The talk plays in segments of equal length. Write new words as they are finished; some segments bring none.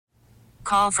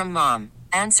call from mom.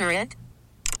 Answer it.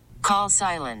 Call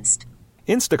silenced.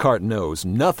 Instacart knows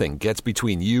nothing gets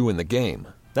between you and the game.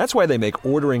 That's why they make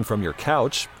ordering from your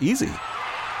couch easy.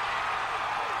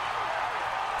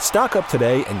 Stock up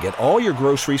today and get all your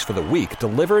groceries for the week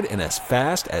delivered in as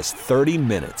fast as 30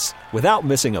 minutes without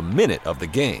missing a minute of the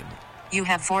game. You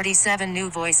have 47 new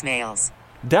voicemails.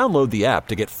 Download the app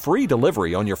to get free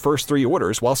delivery on your first 3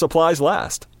 orders while supplies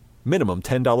last. Minimum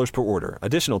 $10 per order.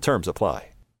 Additional terms apply.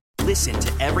 Listen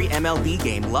to every MLB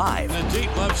game live. In the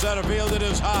deep left center field, it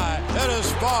is high, it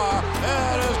is far,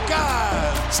 it is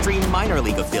gone. Stream minor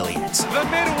league affiliates. The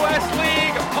Midwest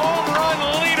League home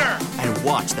run leader. And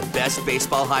watch the best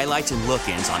baseball highlights and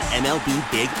look-ins on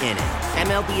MLB Big Inning.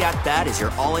 MLB At Bat is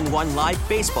your all-in-one live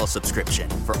baseball subscription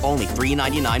for only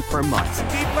 $3.99 per month.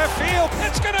 Deep left field,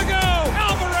 it's gonna go.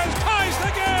 Alvarez ties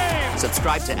the game.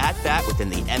 Subscribe to At Bat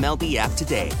within the MLB app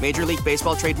today. Major League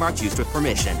Baseball trademarks used with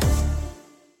permission.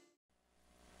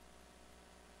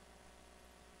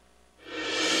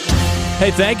 Hey,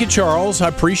 thank you, Charles. I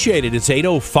appreciate it. It's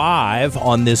 8:05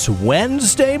 on this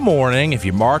Wednesday morning. If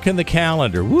you're marking the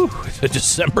calendar, it's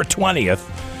December 20th.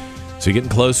 So you're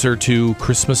getting closer to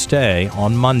Christmas Day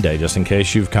on Monday, just in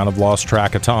case you've kind of lost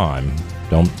track of time.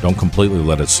 Don't completely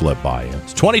let it slip by you.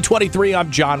 It's 2023.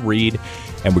 I'm John Reed,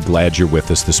 and we're glad you're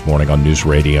with us this morning on News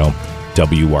Radio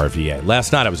WRVA.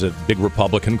 Last night, I was at a big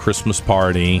Republican Christmas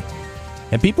party,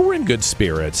 and people were in good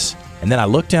spirits. And then I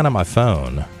looked down at my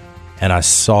phone, and I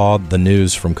saw the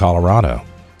news from Colorado.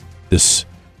 This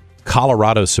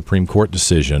Colorado Supreme Court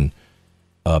decision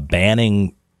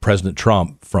banning President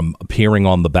Trump from appearing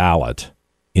on the ballot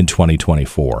in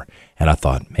 2024. And I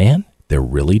thought, man, they're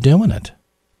really doing it.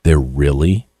 They're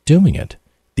really doing it.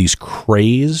 These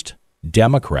crazed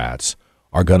Democrats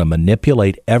are going to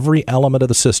manipulate every element of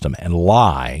the system and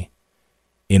lie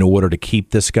in order to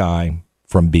keep this guy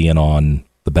from being on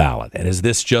the ballot. And is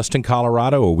this just in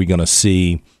Colorado, or are we going to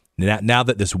see... Now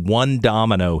that this one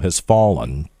domino has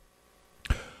fallen,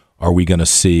 are we going to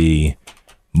see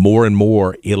more and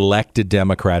more elected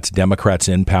Democrats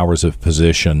in powers of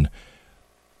position,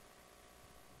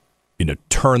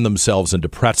 turn themselves into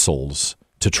pretzels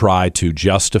to try to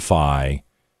justify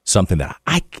something that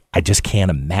I just can't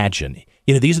imagine?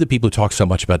 These are the people who talk so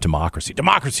much about democracy.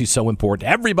 Democracy is so important.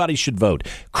 Everybody should vote.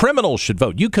 Criminals should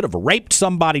vote. You could have raped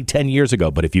somebody 10 years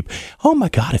ago, but if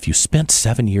you spent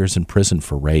 7 years in prison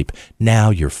for rape,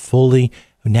 now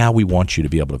we want you to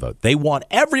be able to vote. They want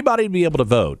everybody to be able to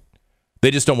vote.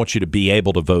 They just don't want you to be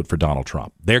able to vote for Donald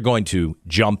Trump. They're going to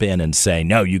jump in and say,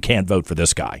 no, you can't vote for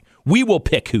this guy. We will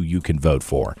pick who you can vote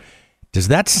for. Does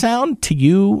that sound to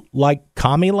you like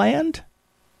commie land?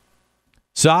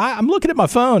 So I'm looking at my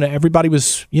phone. Everybody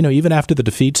was, even after the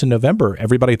defeats in November,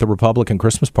 everybody at the Republican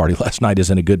Christmas party last night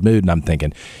is in a good mood. And I'm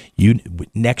thinking,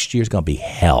 next year's going to be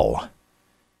hell.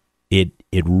 It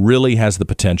really has the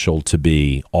potential to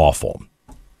be awful.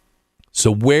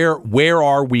 So where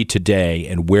are we today,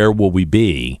 and where will we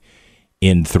be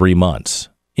in 3 months?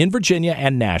 In Virginia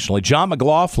and nationally, John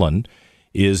McLaughlin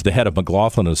is the head of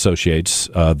McLaughlin Associates,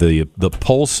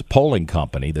 the polling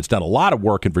company that's done a lot of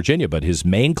work in Virginia, but his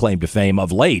main claim to fame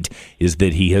of late is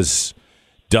that he has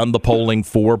done the polling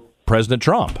for President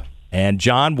Trump. And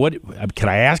John, can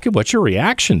I ask you, what's your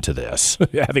reaction to this?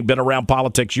 Having been around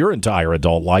politics your entire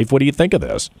adult life, what do you think of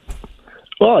this?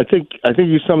 Well, I think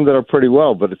you summed it up pretty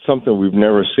well, but it's something we've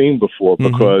never seen before,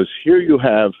 because here you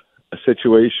have a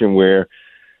situation where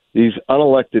these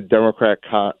unelected Democrat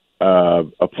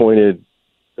appointed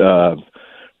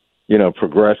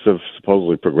progressive,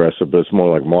 supposedly progressive, but it's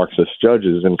more like Marxist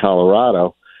judges in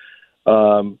Colorado,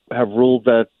 have ruled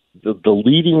that the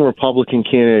leading Republican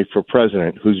candidate for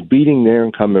president, who's beating their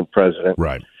incumbent president,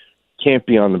 can't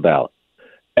be on the ballot.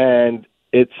 And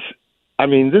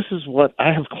this is what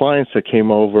I have clients that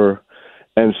came over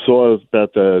and saw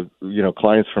that the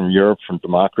clients from Europe, from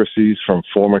democracies, from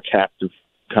former captive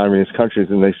communist countries,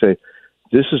 and they say,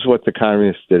 this is what the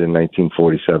communists did in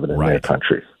 1947 in their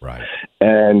countries. Right.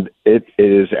 And it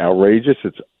is outrageous.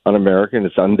 It's un-American.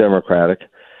 It's undemocratic.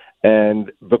 And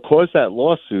because that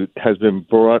lawsuit has been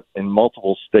brought in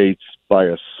multiple states by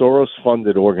a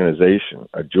Soros-funded organization,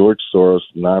 a George Soros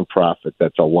nonprofit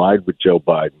that's allied with Joe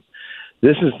Biden,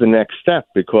 this is the next step,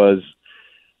 because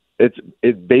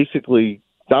it basically,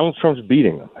 Donald Trump's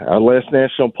beating them. Our last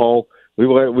national poll,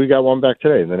 we got one back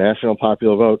today, the national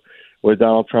popular vote, where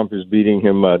Donald Trump is beating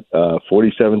him at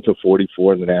 47 to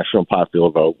 44 in the national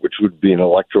popular vote, which would be an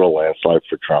electoral landslide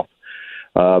for Trump.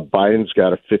 Biden's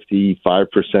got a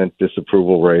 55%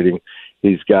 disapproval rating.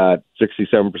 He's got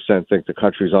 67% think the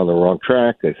country's on the wrong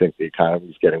track. They think the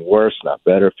economy's getting worse, not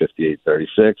better,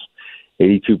 58-36.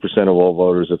 82% of all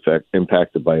voters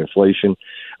impacted by inflation.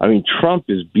 I mean, Trump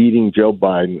is beating Joe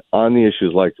Biden on the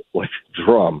issues like a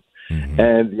drum. Mm-hmm.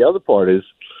 And the other part is,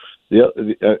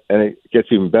 and it gets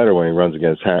even better when he runs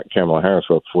against Kamala Harris,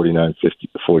 who up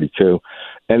 49-42.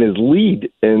 And his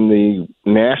lead in the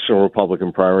national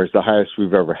Republican primary is the highest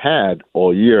we've ever had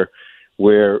all year,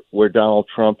 where Donald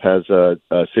Trump has 62%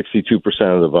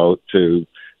 of the vote to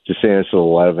DeSantis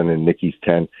 11 and Nikki's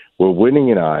 10. We're winning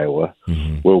in Iowa.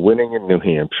 Mm-hmm. We're winning in New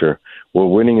Hampshire. We're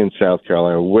winning in South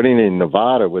Carolina. We're winning in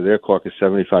Nevada, where their caucus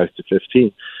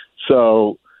 75-15.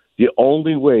 So the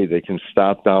only way they can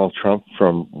stop Donald Trump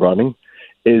from running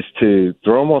is to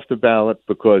throw him off the ballot,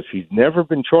 because he's never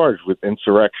been charged with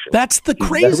insurrection. That's the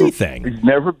crazy thing. He's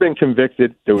never been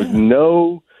convicted. There was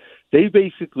they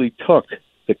basically took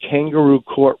the kangaroo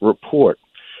court report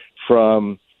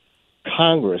from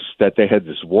Congress that they had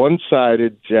this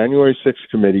one-sided January 6th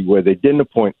committee where they didn't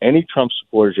appoint any Trump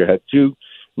supporters. You had two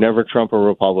never Trumper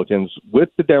Republicans with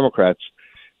the Democrats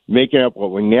making up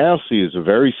what we now see as a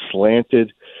very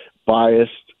slanted,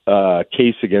 biased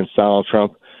case against Donald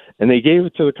Trump. And they gave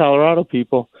it to the Colorado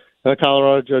people. And the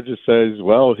Colorado judge says,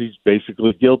 well, he's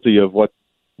basically guilty of what,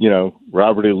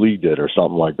 Robert E. Lee did or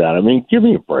something like that. I mean, give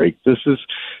me a break.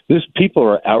 People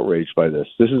are outraged by this.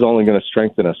 This is only going to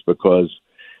strengthen us, because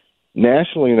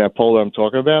nationally in that poll that I'm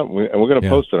talking about, and we're going to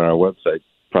post it on our website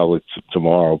probably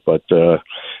tomorrow, but 67%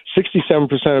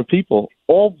 of people,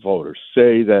 all voters,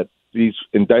 say that these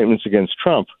indictments against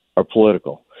Trump are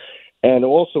political. And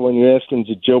also, when you ask them,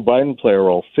 did Joe Biden play a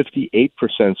role, 58%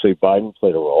 say Biden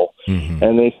played a role. Mm-hmm.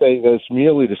 And they say that it's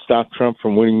merely to stop Trump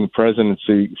from winning the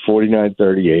presidency,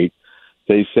 49-38.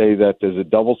 They say that there's a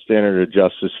double standard of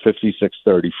justice,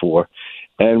 56-34.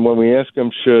 And when we ask them,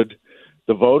 should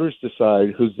the voters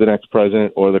decide who's the next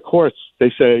president or the courts,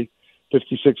 they say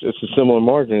 56. It's a similar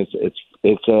margin. It's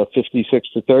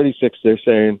 56-36. They're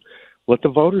saying, let the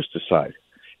voters decide.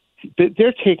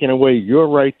 They're taking away your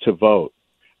right to vote.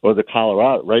 Or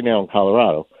right now in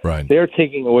Colorado, right. They're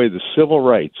taking away the civil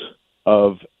rights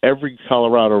of every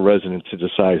Colorado resident to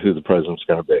decide who the president's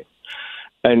going to be.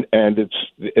 And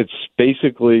it's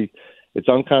basically, it's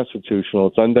unconstitutional,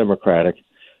 it's undemocratic,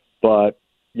 but,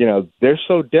 they're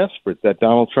so desperate that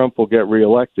Donald Trump will get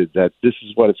reelected that this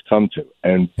is what it's come to.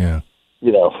 And,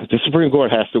 the Supreme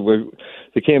Court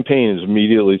the campaign is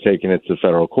immediately taking it to the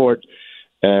federal court,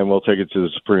 and we'll take it to the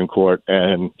Supreme Court,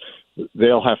 and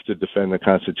they'll have to defend the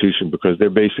Constitution, because they're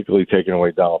basically taking away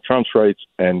Donald Trump's rights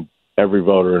and every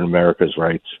voter in America's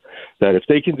rights. That if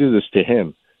they can do this to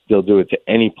him, they'll do it to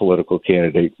any political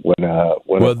candidate when a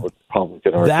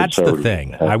Republican or that's the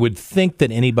thing. I would think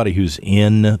that anybody who's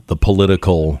in the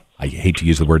political, I hate to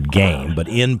use the word game, but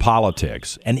in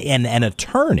politics, and an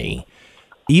attorney,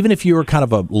 even if you were kind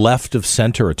of a left of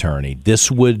center attorney,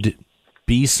 this would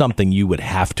be something you would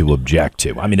have to object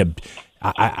to. I mean,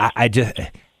 I just...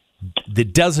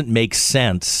 It doesn't make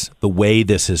sense the way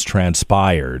this has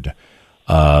transpired.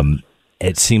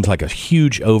 It seems like a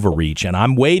huge overreach, and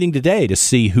I'm waiting today to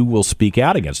see who will speak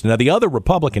out against it. Now, the other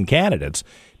Republican candidates,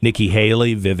 Nikki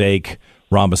Haley, Vivek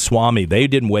Ramaswamy, they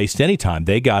didn't waste any time.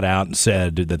 They got out and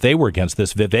said that they were against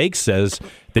this. Vivek says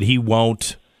that he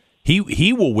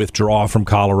will withdraw from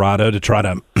Colorado to try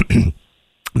to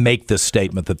make this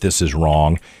statement that this is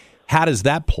wrong. How does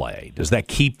that play? Does that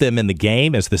keep them in the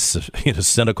game as this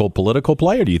cynical political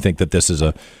play, or do you think that this is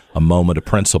a moment of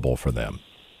principle for them?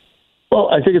 Well,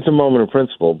 I think it's a moment of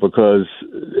principle, because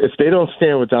if they don't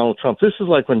stand with Donald Trump, this is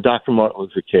like when Dr. Martin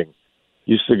Luther King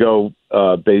used to go,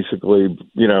 basically,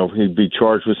 he'd be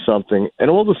charged with something, and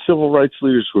all the civil rights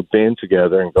leaders would band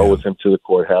together and go with him to the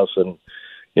courthouse. And,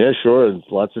 sure, in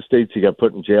lots of states he got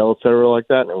put in jail, et cetera, like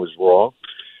that, and it was wrong.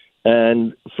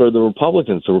 And for the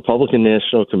Republicans, the Republican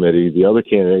National Committee, the other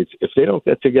candidates, if they don't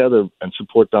get together and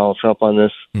support Donald Trump on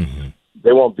this,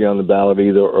 they won't be on the ballot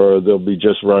either, or they'll be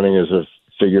just running as a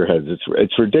figurehead.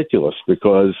 It's ridiculous,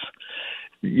 because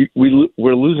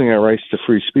we're losing our rights to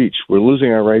free speech. We're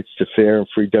losing our rights to fair and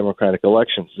free democratic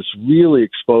elections. This really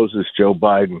exposes Joe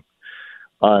Biden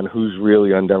on who's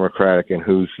really undemocratic and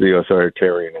who's the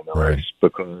authoritarian in the race,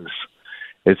 because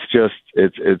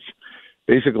it's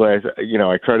basically,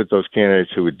 I credit those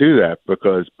candidates who would do that, but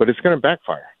it's going to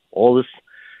backfire. All this,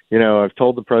 I've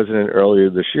told the president earlier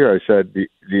this year, I said,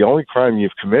 the only crime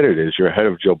you've committed is you're ahead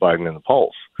of Joe Biden in the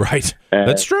polls. Right.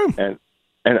 That's true.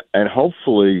 And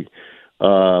hopefully,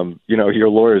 your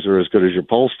lawyers are as good as your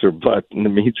pollster, but in the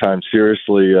meantime,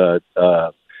 seriously,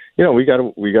 we got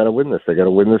to win this. They got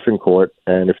to win this in court.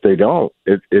 And if they don't,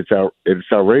 it's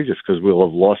outrageous, because we'll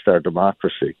have lost our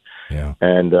democracy. Yeah.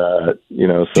 And so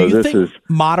do you this think is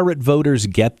moderate voters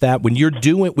get that when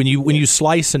you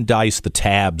slice and dice the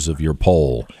tabs of your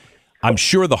poll? I'm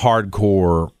sure the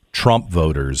hardcore Trump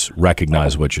voters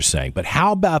recognize what you're saying, but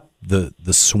how about the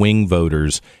swing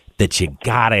voters that you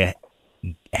gotta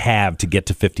have to get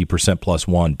to 50% plus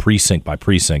one, precinct by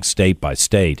precinct, state by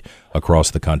state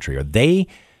across the country? Are they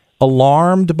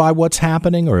alarmed by what's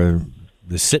happening, or are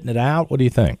they sitting it out? What do you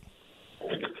think?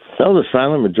 No, the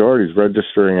silent majority is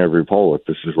registering every poll that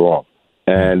this is wrong.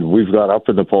 And we've gone up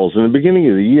in the polls. In the beginning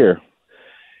of the year,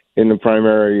 in the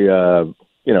primary,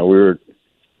 we were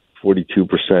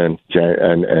 42%,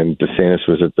 and DeSantis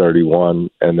was at 31%,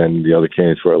 and then the other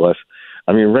candidates were at less.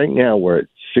 I mean, right now we're at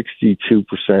 62%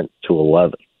 to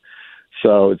 11%.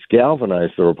 So it's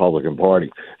galvanized the Republican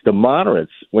Party. The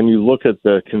moderates, when you look at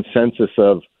the consensus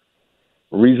of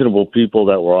reasonable people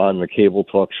that were on the cable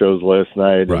talk shows last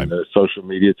night right. and the social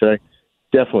media today,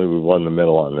 definitely we won the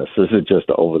middle on this. This is just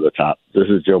over the top. This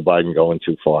is Joe Biden going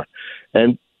too far.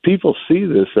 And people see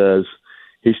this as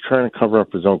he's trying to cover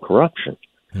up his own corruption,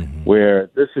 where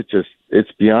this is just,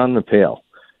 it's beyond the pale.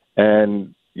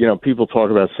 And, people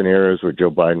talk about scenarios where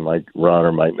Joe Biden might run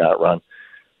or might not run.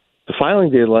 The filing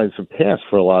deadlines have passed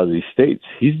for a lot of these states.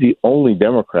 He's the only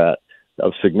Democrat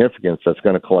of significance that's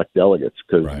going to collect delegates,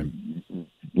 because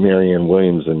Marianne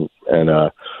Williams and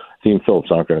Dean Phillips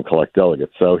aren't going to collect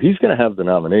delegates. So he's going to have the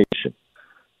nomination.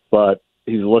 But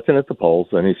he's looking at the polls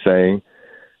and he's saying,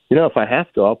 if I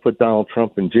have to, I'll put Donald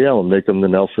Trump in jail and make him the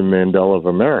Nelson Mandela of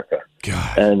America.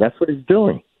 God. And that's what he's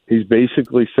doing. He's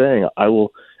basically saying,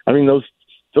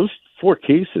 those four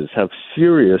cases have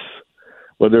serious,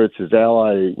 whether it's his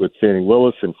ally with Fannie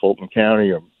Willis in Fulton County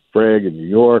or Bragg in New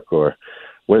York, or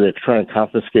where they're trying to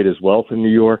confiscate his wealth in New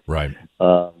York. Right.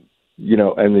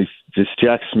 And this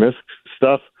Jack Smith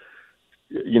stuff,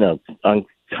 on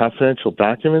confidential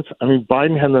documents. I mean,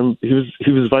 Biden had them. He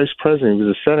was vice president. He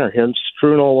was a senator. He had them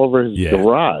strewn all over his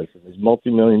garage in his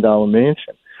multi-million-dollar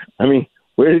mansion. I mean,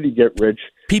 where did he get rich?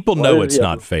 People know it's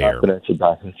not fair. Confidential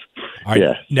documents. Right.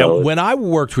 Yeah. Now, when I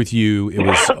worked with you, it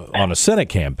was on a Senate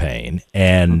campaign,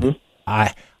 and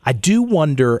I do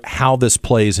wonder how this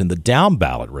plays in the down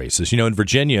ballot races. In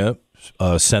Virginia,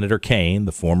 Senator Kaine,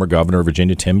 the former governor of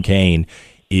Virginia, Tim Kaine,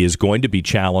 is going to be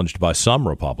challenged by some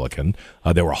Republican.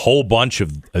 There were a whole bunch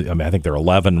of, I think there are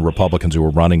 11 Republicans who were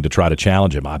running to try to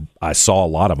challenge him. I saw a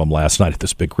lot of them last night at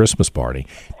this big Christmas party.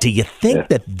 Do you think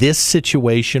that this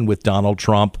situation with Donald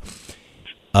Trump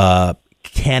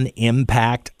can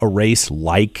impact a race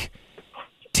like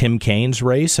Tim Kaine's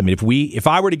race? I mean, if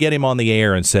I were to get him on the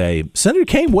air and say, Senator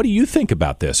Kaine, what do you think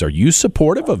about this? Are you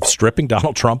supportive of stripping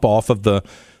Donald Trump off of the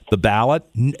ballot?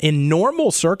 In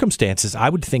normal circumstances, I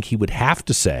would think he would have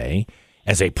to say,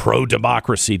 as a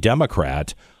pro-democracy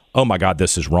Democrat, oh my God,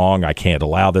 this is wrong. I can't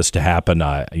allow this to happen.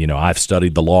 I've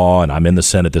studied the law and I'm in the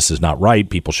Senate. This is not right.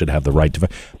 People should have the right to.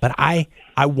 But I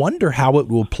wonder how it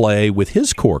will play with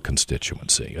his core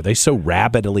constituency. Are they so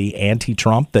rabidly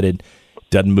anti-Trump that it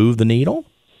doesn't move the needle?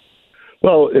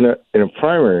 Well, in a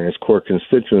primary in his core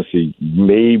constituency,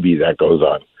 maybe that goes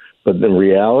on. But the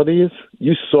reality is,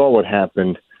 you saw what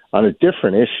happened on a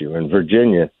different issue in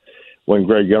Virginia when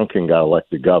Greg Youngkin got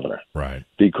elected governor. Right.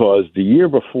 Because the year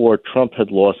before, Trump had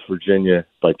lost Virginia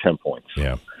by 10 points.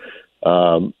 Yeah.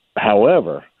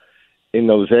 However, in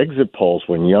those exit polls,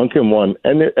 when Youngkin won,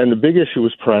 and the big issue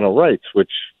was parental rights,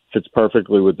 which fits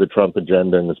perfectly with the Trump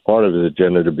agenda and is part of his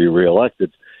agenda to be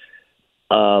reelected.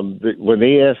 When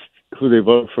they asked who they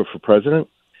voted for president,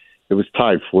 it was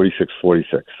tied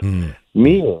 46-46,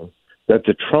 meaning that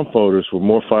the Trump voters were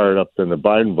more fired up than the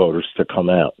Biden voters to come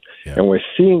out. Yeah. And we're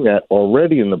seeing that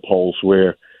already in the polls,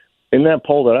 where in that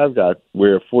poll that I've got,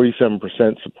 where 47%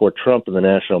 support Trump in the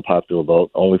national popular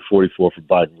vote, only 44% for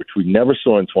Biden, which we never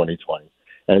saw in 2020.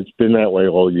 And it's been that way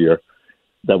all year,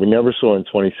 that we never saw in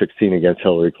 2016 against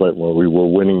Hillary Clinton, where we were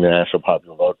winning the national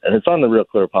popular vote. And it's on the Real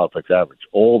Clear Politics average.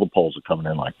 All the polls are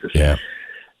coming in like this. Yeah.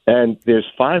 And there's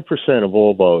 5% of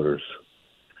all voters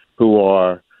who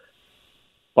are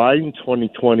Biden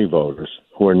 2020 voters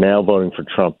who are now voting for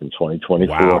Trump in 2024.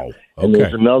 Wow. Okay. And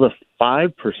there's another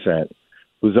 5%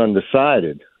 who's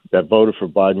undecided that voted for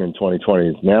Biden in 2020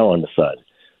 is now undecided.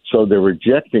 So they're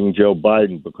rejecting Joe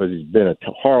Biden because he's been a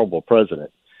horrible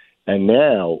president. And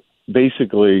now,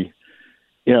 basically,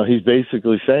 he's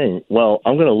basically saying, well,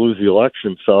 I'm going to lose the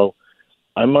election, so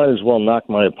I might as well knock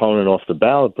my opponent off the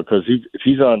ballot, because if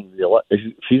he's on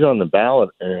the ballot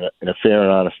in a fair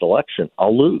and honest election,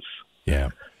 I'll lose. Yeah,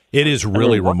 it is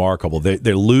really remarkable.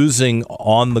 They're losing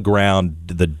on the ground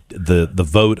the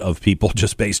vote of people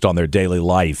just based on their daily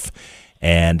life,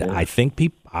 and I think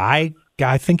I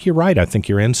I think you're right. I think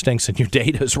your instincts and your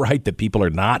data is right that people are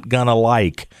not going to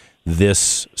like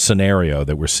this scenario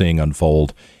that we're seeing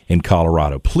unfold in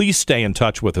Colorado. Please stay in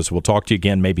touch with us. We'll talk to you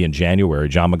again maybe in January.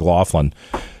 John McLaughlin,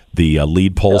 the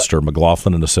lead pollster,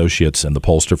 McLaughlin Associates, and the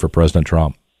pollster for President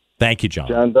Trump. Thank you, John.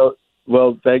 John,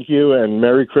 well, thank you, and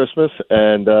Merry Christmas,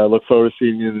 and look forward to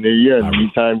seeing you in the new year. In the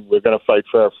meantime, we're going to fight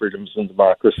for our freedoms and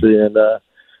democracy, and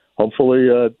hopefully,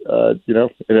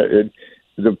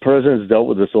 the president's dealt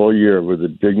with this all year with a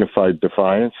dignified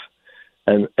defiance,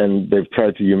 and they've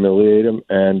tried to humiliate him,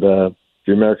 and the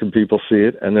American people see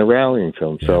it, and they're rallying to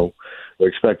him. Yeah. So we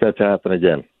expect that to happen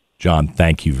again. John,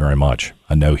 thank you very much.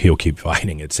 I know he'll keep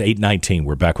fighting. It's 8:19.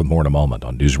 We're back with more in a moment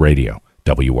on News Radio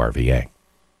WRVA.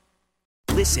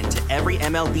 Listen to every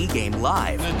MLB game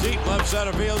live. In the deep left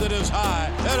center field, it is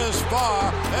high, it is far,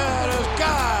 it is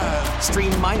God.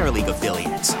 Stream minor league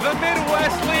affiliates. The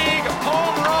Midwest League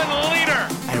home run leader.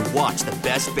 And watch the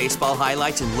best baseball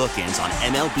highlights and look-ins on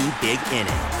MLB Big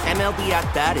Inning. MLB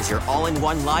At Bat is your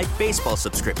all-in-one live baseball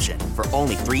subscription for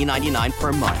only $3.99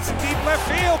 per month. Deep left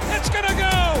field, it's gonna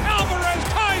go. Alvarez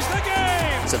ties the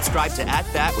game. Subscribe to At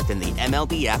Bat within the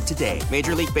MLB app today.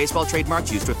 Major League Baseball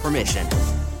trademarks used with permission.